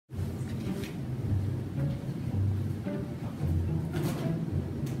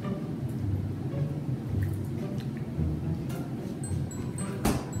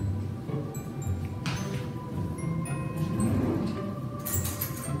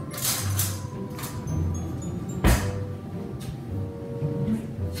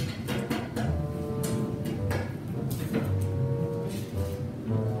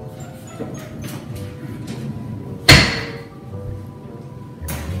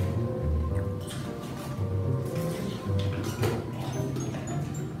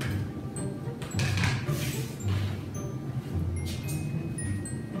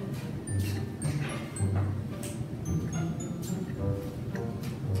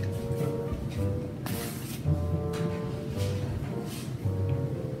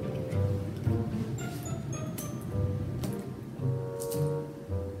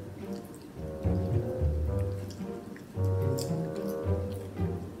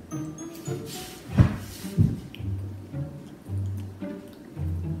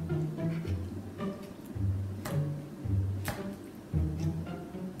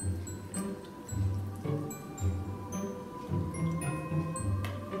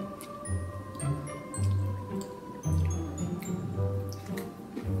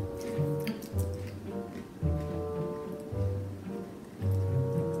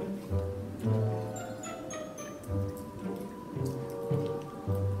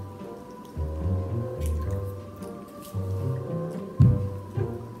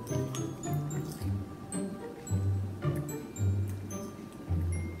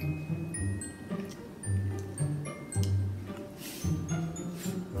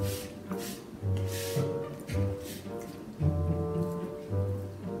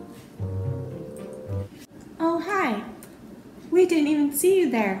even see you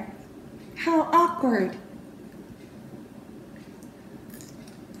there. How awkward.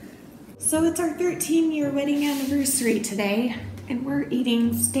 So it's our 13-year wedding anniversary today, and we're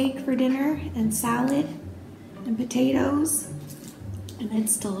eating steak for dinner and salad and potatoes, and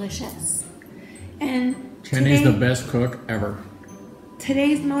it's delicious. And Shanny's the best cook ever.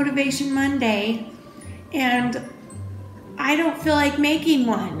 Today's Motivation Monday, and I don't feel like making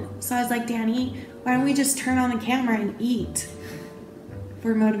one. So I was like, Danny, why don't we just turn on the camera and eat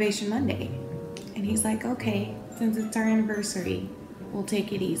for Motivation Monday? And he's like, okay, since it's our anniversary, we'll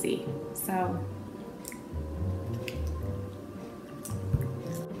take it easy. So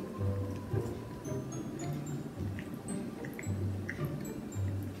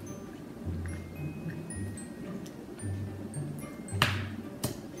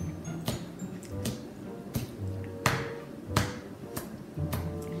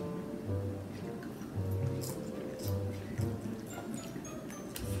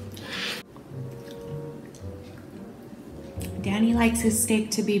Danny likes his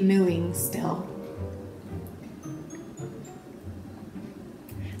steak to be mooing still.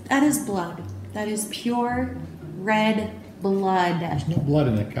 That is blood. That is pure red blood. There's no blood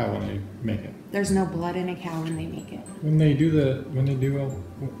in the cow when they make it. There's no blood in a cow when they make it.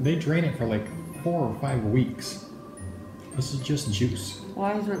 They drain it for like 4 or 5 weeks. This is just juice.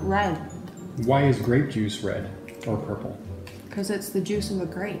 Why is it red? Why is grape juice red or purple? Because it's the juice of a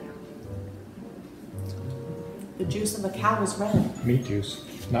grape. The juice of a cow is red. Meat juice,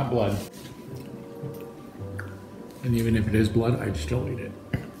 not blood. And even if it is blood, I'd still eat it.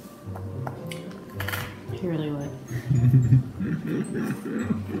 He really would.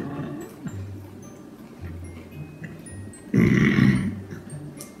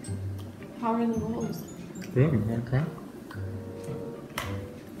 How are the rolls? Good, you want to try?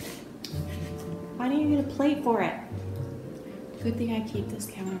 Why don't you get a plate for it? Good thing I keep this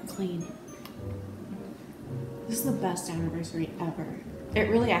counter clean. This is the best anniversary ever. It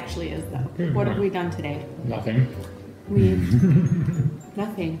really actually is, though. What have we done today? Nothing. We've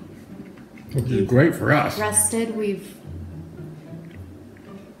nothing. Which is great for us. Rested. We've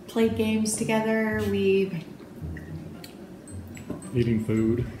played games together. We've Eating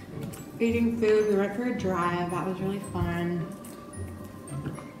food. eating food. We went for a drive. That was really fun.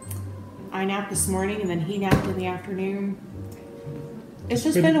 I napped this morning, and then he napped in the afternoon. It's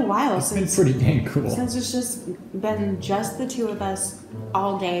just been a while since. It's been pretty dang cool. Since it's just been just the two of us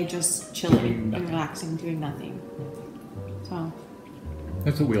all day, just chilling and relaxing, doing nothing. So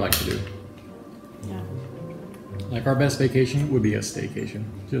That's what we like to do. yeah. Like our best vacation would be a staycation.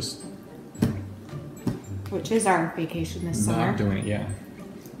 Just Which is our vacation this summer. not doing it, yeah.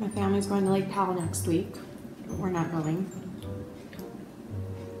 My family's going to Lake Powell next week, but we're not going.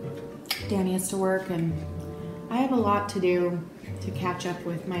 Danny has to work, and I have a lot to do to catch up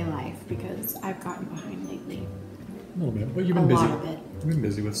with my life because I've gotten behind lately. A little bit, but you've been busy. A lot of it. You've been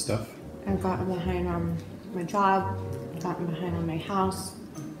busy with stuff. I've gotten behind on my job, gotten behind on my house,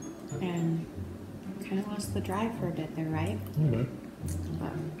 and kind of lost the drive for a bit there, right? A little bit.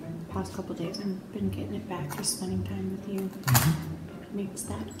 But the past couple days I've been getting it back, just spending time with you.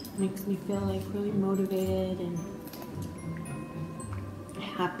 Makes me feel like really motivated and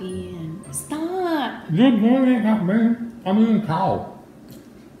happy and stop. Good morning, not me. I'm eating cow.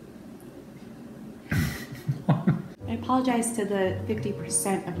 I apologize to the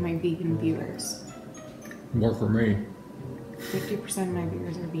 50% of my vegan viewers. More for me. 50% of my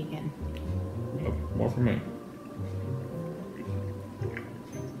viewers are vegan. More for me.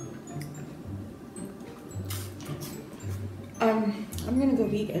 I'm gonna go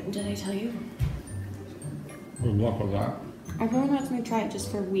vegan, did I tell you? Good luck with that. Everyone lets me try it just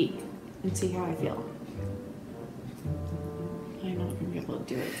for a week and see how I feel. I'm not gonna be able to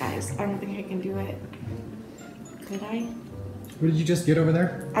do it, guys. I don't think I can do it. Could I? What did you just get over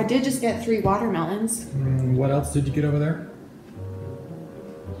there? I did just get 3 watermelons. What else did you get over there?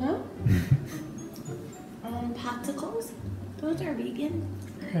 Huh? Popsicles? Those are vegan.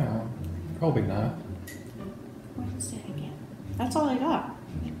 Yeah, probably not. What's that again? That's all I got.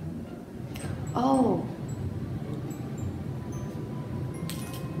 Oh.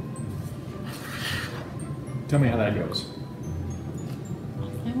 Tell me how that goes.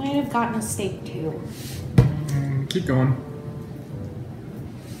 I might have gotten a steak too. Keep going.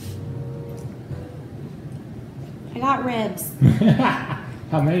 I got ribs.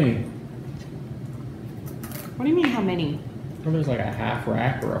 How many? What do you mean, how many? Well, there's like a half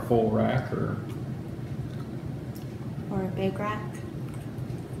rack or a full rack or Or a big rack?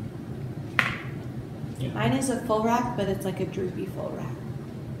 Yeah. Mine is a full rack, but it's like a droopy full rack.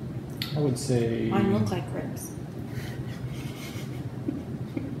 I would say Mine look like ribs.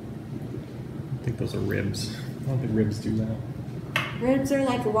 those are ribs. I don't think ribs do that. Ribs are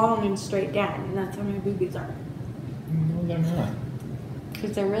like long and straight down, and that's how my boobies are. No, they're not.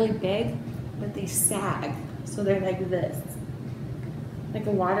 Because they're really big, but they sag. So they're like this. Like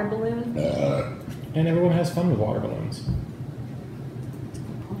a water balloon. And everyone has fun with water balloons.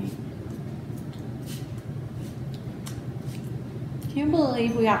 Good point. Can you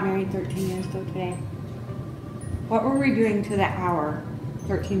believe we got married 13 years ago today? What were we doing to the hour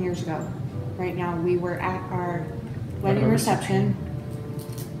 13 years ago? Right now, we were at our wedding reception.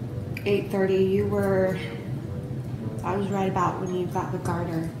 8:30. You were... I was right about when you got the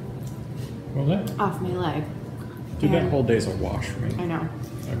garter What was that? off my leg. Dude, And that whole day's a wash for me. I know.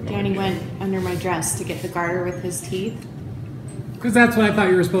 I have no Danny idea. went under my dress to get the garter with his teeth. Because that's what I thought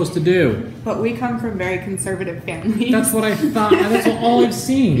you were supposed to do. But we come from very conservative families. That's what I thought. That's all I've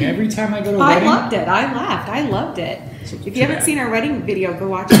seen. Every time I go to a I wedding. loved it. I laughed. I loved it. So If you haven't seen our wedding video, go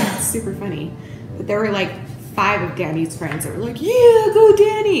watch it. It's super funny. But there were like 5 of Danny's friends that were like, "Yeah, go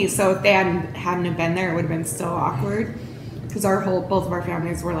Danny!" So if they hadn't have been there, it would have been so awkward. Because both of our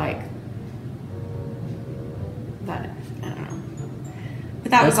families were like, but I don't know.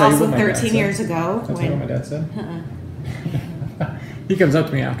 But that That's was how you also what my dad 13 said? years ago. That's what my dad said. Uh-uh. He comes up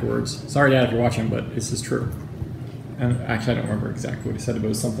to me afterwards. Sorry, Dad, if you're watching, but this is true. And actually, I don't remember exactly what he said, but it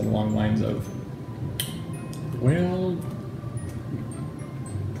was something along the lines of, well,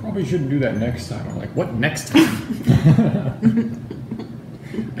 probably shouldn't do that next time. I'm like, what next time?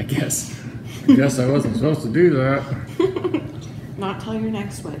 I guess I wasn't supposed to do that. Not till your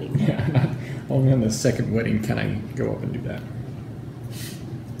next wedding. Yeah, only on the second wedding can I go up and do that.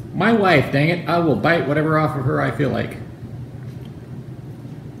 My wife, dang it, I will bite whatever off of her I feel like.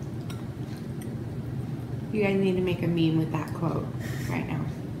 You guys need to make a meme with that quote right now.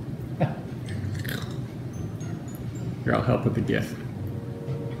 Here, I'll help with the gift.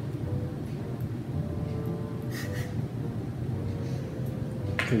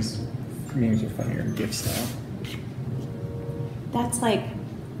 Because memes are funnier in gift style. That's like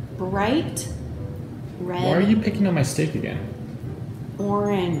bright red. Why are you picking on my steak again?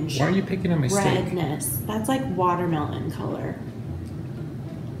 Orange. Why are you picking on my steak? Redness. That's like watermelon color.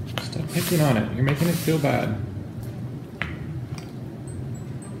 Stop picking on it. You're making it feel bad.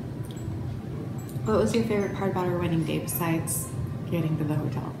 What was your favorite part about our wedding day besides getting to the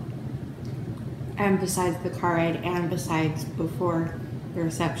hotel? And besides the car ride, and besides before the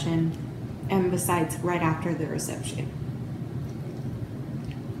reception, and besides right after the reception?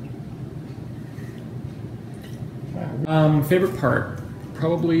 Favorite part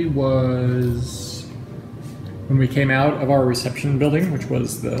probably was when we came out of our reception building, which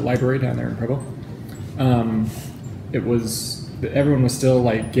was the library down there in Provo. It was everyone was still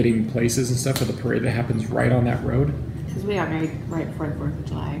like getting places and stuff for the parade that happens right on that road. Because we got married right before the 4th of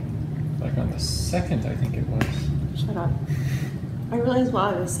July. Like on the 2nd, I think it was. Shut up. I realized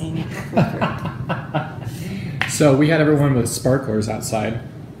while I was saying it halfway through. So we had everyone with sparklers outside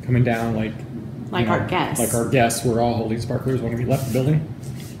coming down, like Our guests. Like our guests were all holding sparklers when we left the building,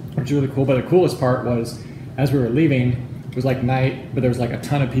 which is really cool. But the coolest part was, as we were leaving, it was like night, but there was like a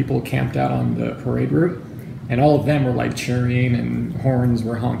ton of people camped out on the parade route, and all of them were like cheering and horns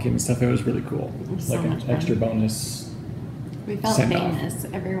were honking and stuff. It was really cool. It was like so an much fun. extra bonus. We felt send-off. famous.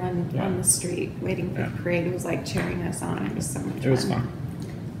 Everyone Yeah. on the street waiting for Yeah. the parade was like cheering us on. It was so much fun. It was fun.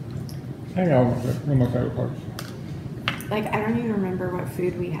 I know one of my favorite parts. Like, I don't even remember what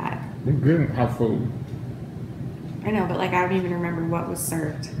food we had. We didn't have food. I know, but like, I don't even remember what was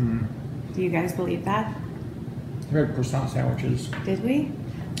served. Mm. Do you guys believe that? We had croissant sandwiches. Did we?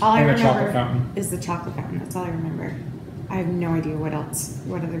 All I And a remember chocolate fountain. is the chocolate fountain. That's all I remember. I have no idea what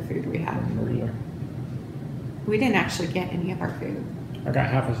other food we I had. don't remember either. We didn't actually get any of our food. I got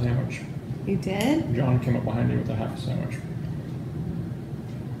half a sandwich. You did? John came up behind me with a half a sandwich.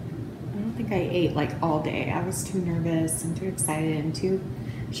 I don't think I ate like all day. I was too nervous and too excited and too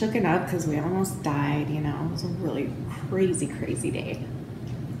shooken up because we almost died, you know. It was a really crazy, crazy day.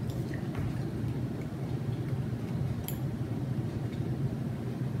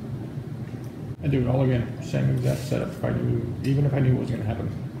 I'd do it all again. Same exact setup even if I knew what was going to happen.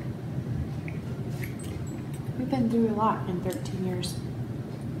 We've been through a lot in 13 years,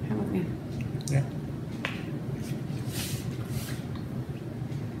 haven't we? Yeah.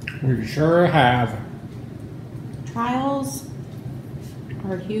 We sure have. Trials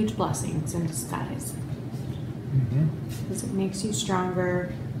are huge blessings in disguise Mm-hmm. because it makes you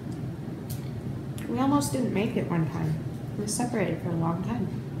stronger. We almost didn't make it one time. We were separated for a long time.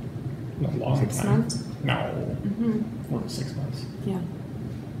 A long 6 time. months? No. Mm-hmm. More than 6 months. Yeah.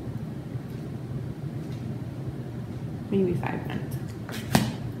 Maybe 5 months.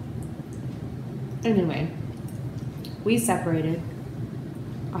 Anyway, we separated.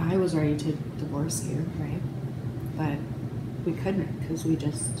 I was ready to divorce you, right? But we couldn't because we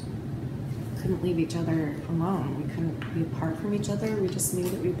just couldn't leave each other alone. We couldn't be apart from each other. We just knew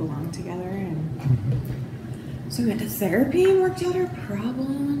that we belonged together. And so we went to therapy and worked out our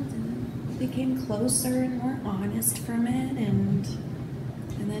problems and became closer and more honest from it. And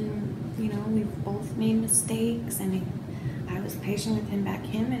then, you know, we've both made mistakes, and I was patient with him back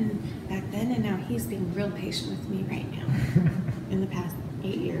then, and now he's being real patient with me right now. In the past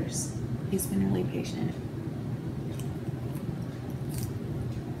 8 years, he's been really patient.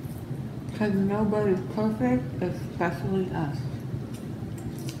 Because nobody's perfect, especially us.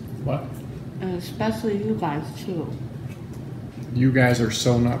 What? And especially you guys, too. You guys are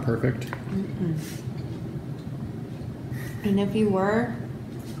so not perfect. Mm-mm. And if you were,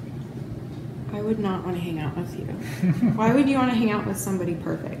 I would not want to hang out with you. Why would you want to hang out with somebody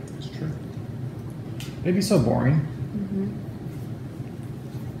perfect? It's true. They'd be so boring. Mm-hmm.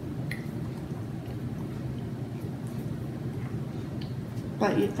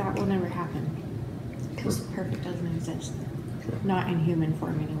 But that will never happen. Because perfect doesn't exist. Sure. Not in human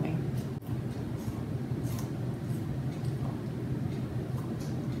form, anyway.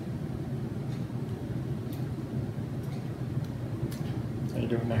 How you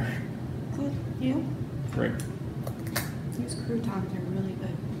doing there? Good. You? Great. These croutons are really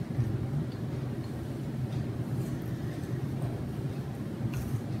good.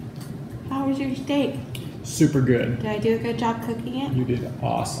 How was your steak? Super good. Did I do a good job cooking it? You did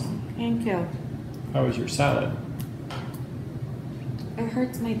awesome. Thank you. How was your salad? It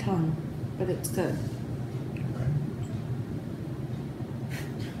hurts my tongue, but it's good.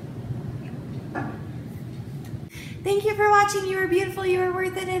 Thank you for watching. You are beautiful, you are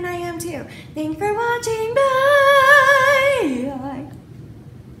worth it, and I am too. Thanks for watching. Bye.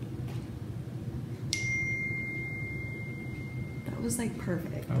 That was like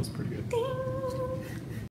perfect. That was pretty good. Ding.